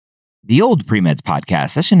the Old Pre-Meds Podcast,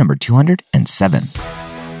 session number 207.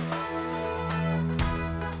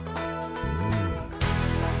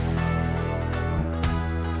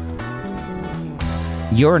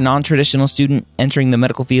 You're a non-traditional student entering the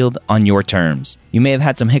medical field on your terms. You may have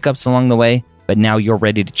had some hiccups along the way, but now you're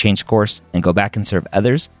ready to change course and go back and serve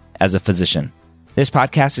others as a physician. This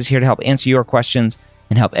podcast is here to help answer your questions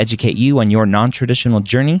and help educate you on your non-traditional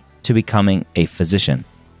journey to becoming a physician.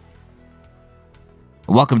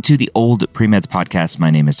 Welcome to the Old Pre-Meds Podcast. My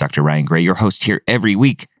name is Dr. Ryan Gray, your host here every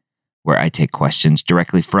week, where I take questions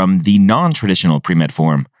directly from the non-traditional pre-med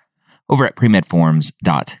forum over at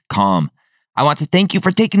premedforums.com. I want to thank you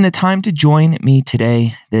for taking the time to join me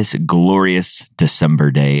today, this glorious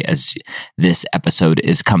December day, as this episode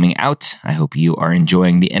is coming out. I hope you are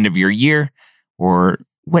enjoying the end of your year, or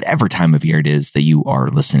whatever time of year it is that you are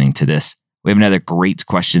listening to this. We have another great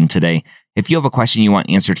question today. If you have a question you want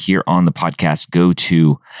answered here on the podcast, go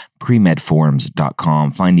to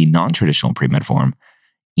premedforums.com, find the non-traditional pre-med forum,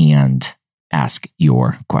 and ask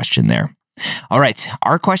your question there. All right,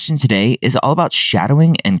 our question today is all about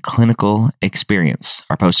shadowing and clinical experience.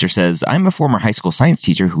 Our poster says, I'm a former high school science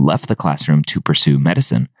teacher who left the classroom to pursue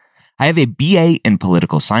medicine. I have a BA in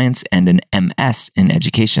political science and an MS in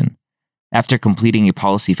education. After completing a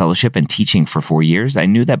policy fellowship and teaching for 4 years, I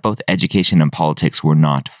knew that both education and politics were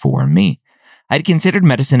not for me. I'd considered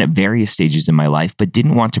medicine at various stages in my life, but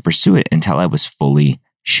didn't want to pursue it until I was fully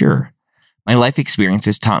sure. My life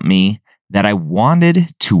experiences taught me that I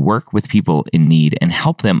wanted to work with people in need and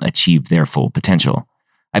help them achieve their full potential.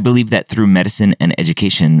 I believe that through medicine and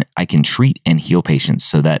education, I can treat and heal patients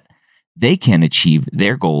so that they can achieve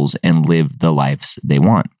their goals and live the lives they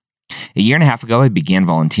want. A year and a half ago, I began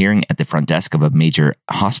volunteering at the front desk of a major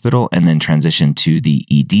hospital and then transitioned to the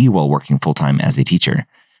ED while working full-time as a teacher.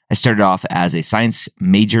 I started off as a science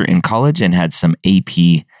major in college and had some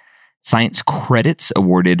AP science credits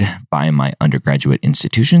awarded by my undergraduate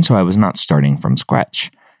institution, so I was not starting from scratch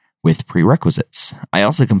with prerequisites. I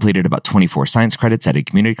also completed about 24 science credits at a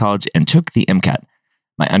community college and took the MCAT.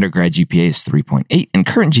 My undergrad GPA is 3.8, and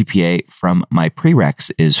current GPA from my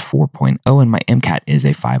prereqs is 4.0, and my MCAT is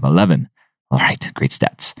a 5.11. All right, great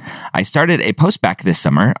stats. I started a postbac this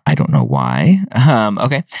summer. I don't know why.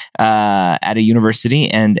 At a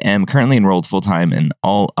university and am currently enrolled full-time in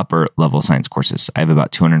all upper-level science courses. I have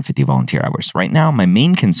about 250 volunteer hours. Right now, my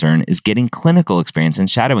main concern is getting clinical experience and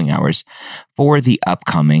shadowing hours for the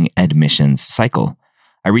upcoming admissions cycle.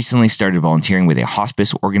 I recently started volunteering with a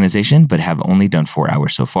hospice organization, but have only done 4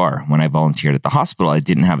 hours so far. When I volunteered at the hospital, I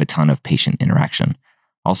didn't have a ton of patient interaction.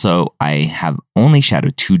 Also, I have only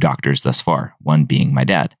shadowed 2 doctors thus far, one being my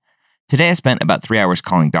dad. Today, I spent about 3 hours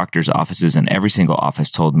calling doctors' offices, and every single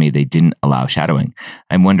office told me they didn't allow shadowing.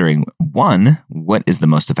 I'm wondering, 1, what is the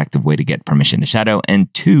most effective way to get permission to shadow?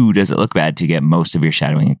 And 2, does it look bad to get most of your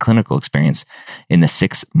shadowing and clinical experience in the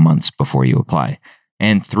 6 months before you apply?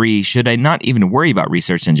 And 3, should I not even worry about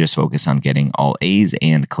research and just focus on getting all A's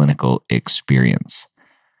and clinical experience?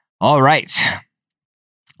 All right.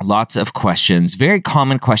 Lots of questions, very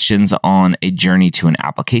common questions on a journey to an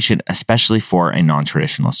application, especially for a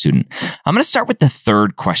non-traditional student. I'm going to start with the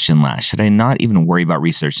third question last. Should I not even worry about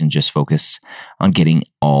research and just focus on getting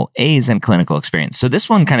all A's and clinical experience? So this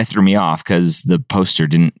one kind of threw me off because the poster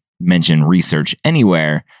didn't mention research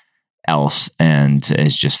anywhere else and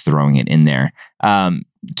is just throwing it in there.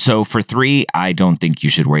 So for 3, I don't think you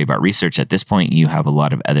should worry about research. At this point, you have a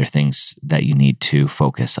lot of other things that you need to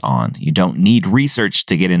focus on. You don't need research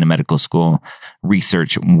to get into medical school.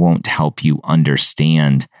 Research won't help you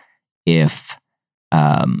understand if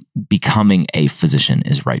becoming a physician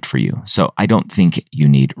is right for you. So I don't think you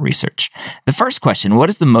need research. The first question, what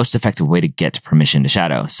is the most effective way to get permission to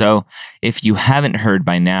shadow? So if you haven't heard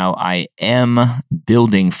by now, I am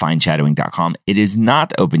building findshadowing.com. It is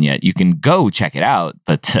not open yet. You can go check it out,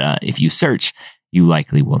 but if you search, you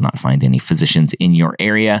likely will not find any physicians in your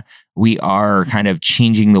area. We are kind of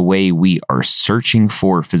changing the way we are searching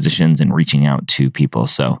for physicians and reaching out to people.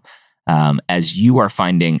 So as you are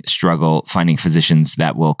finding physicians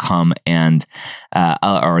that will come and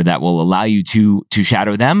or that will allow you to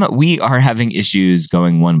shadow them, we are having issues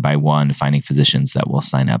going one by one finding physicians that will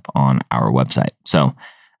sign up on our website. So,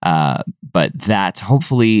 but that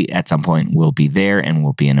hopefully at some point will be there and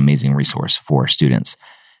will be an amazing resource for students.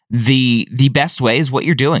 The best way is what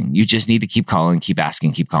you're doing. You just need to keep calling, keep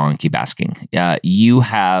asking, keep calling, keep asking. You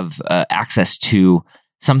have access to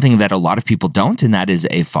something that a lot of people don't, and that is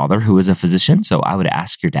a father who is a physician. So I would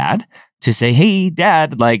ask your dad to say, hey,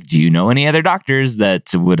 Dad, do you know any other doctors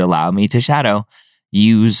that would allow me to shadow?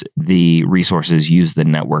 use the resources, use the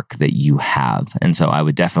network that you have. And so I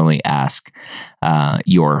would definitely ask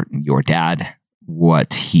your dad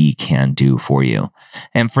what he can do for you.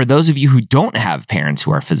 And for those of you who don't have parents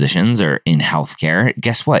who are physicians or in healthcare,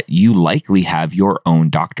 guess what? You likely have your own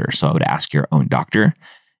doctor. So I would ask your own doctor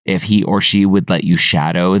if he or she would let you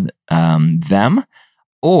shadow them,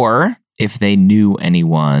 or if they knew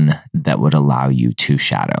anyone that would allow you to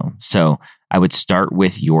shadow. So I would start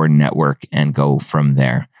with your network and go from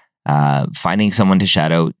there. Finding someone to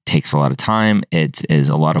shadow takes a lot of time. It is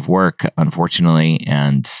a lot of work, unfortunately,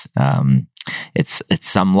 and it's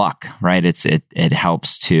some luck, right? It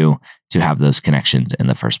helps to have those connections in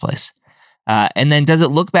the first place. And then, does it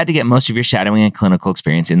look bad to get most of your shadowing and clinical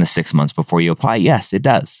experience in the 6 months before you apply? Yes, it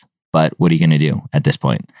does. But what are you going to do at this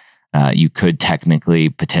point? You could technically,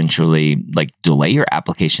 potentially, delay your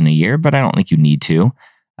application a year, but I don't think you need to.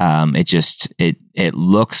 It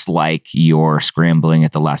looks like you're scrambling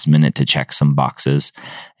at the last minute to check some boxes.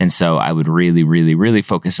 And so I would really, really, really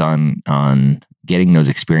focus on getting those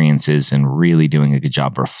experiences and really doing a good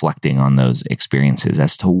job reflecting on those experiences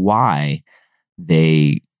as to why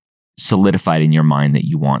they solidified in your mind that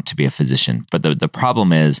you want to be a physician. But the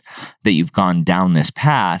problem is that you've gone down this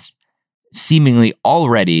path seemingly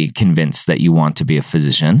already convinced that you want to be a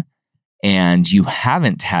physician, and you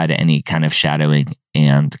haven't had any kind of shadowing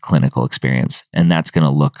and clinical experience. And that's going to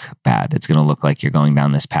look bad. It's going to look like you're going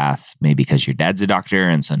down this path, maybe because your dad's a doctor,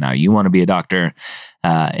 and so now you want to be a doctor.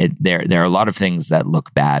 There are a lot of things that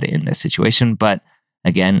look bad in this situation, but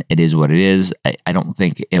again, it is what it is. I don't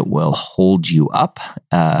think it will hold you up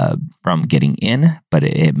from getting in, but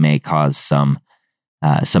it may cause some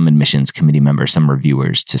admissions committee members, some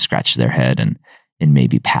reviewers to scratch their head and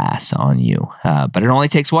maybe pass on you. But it only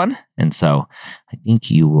takes one. And so I think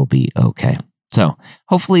you will be okay. So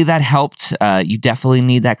hopefully that helped. You definitely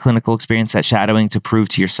need that clinical experience, that shadowing, to prove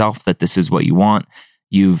to yourself that this is what you want.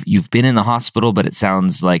 You've been in the hospital, but it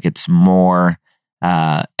sounds like it's more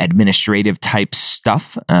administrative type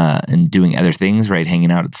stuff and doing other things, right?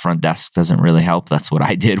 Hanging out at the front desk doesn't really help. That's what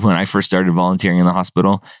I did when I first started volunteering in the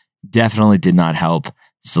hospital. Definitely did not help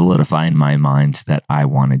solidify in my mind that I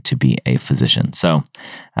wanted to be a physician. So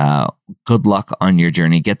good luck on your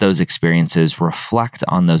journey. Get those experiences, reflect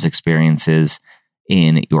on those experiences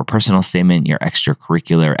in your personal statement, your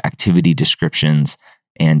extracurricular activity descriptions,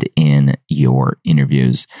 and in your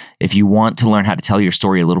interviews. If you want to learn how to tell your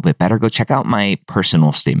story a little bit better, go check out my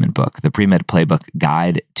personal statement book, the Pre-Med Playbook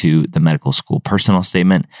Guide to the Medical School Personal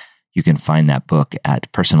Statement. You can find that book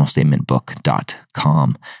at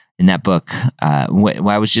personalstatementbook.com. In that book, I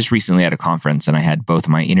was just recently at a conference and I had both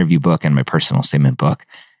my interview book and my personal statement book.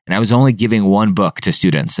 And I was only giving one book to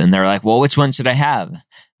students. And they're like, well, which one should I have?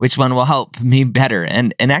 Which one will help me better?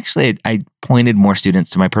 And actually, I pointed more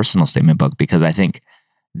students to my personal statement book because I think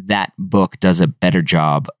that book does a better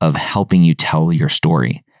job of helping you tell your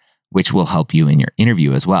story, which will help you in your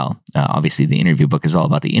interview as well. Obviously, the interview book is all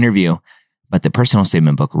about the interview, but the personal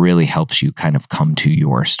statement book really helps you kind of come to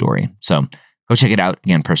your story. So go check it out.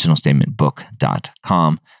 Again,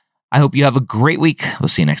 personalstatementbook.com. I hope you have a great week. We'll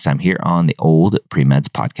see you next time here on the Old Pre-Meds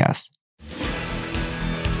Podcast.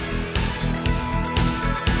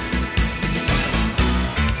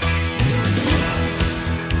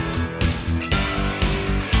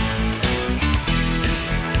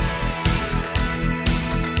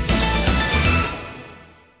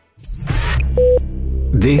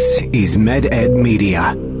 This is MedEd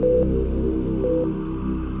Media.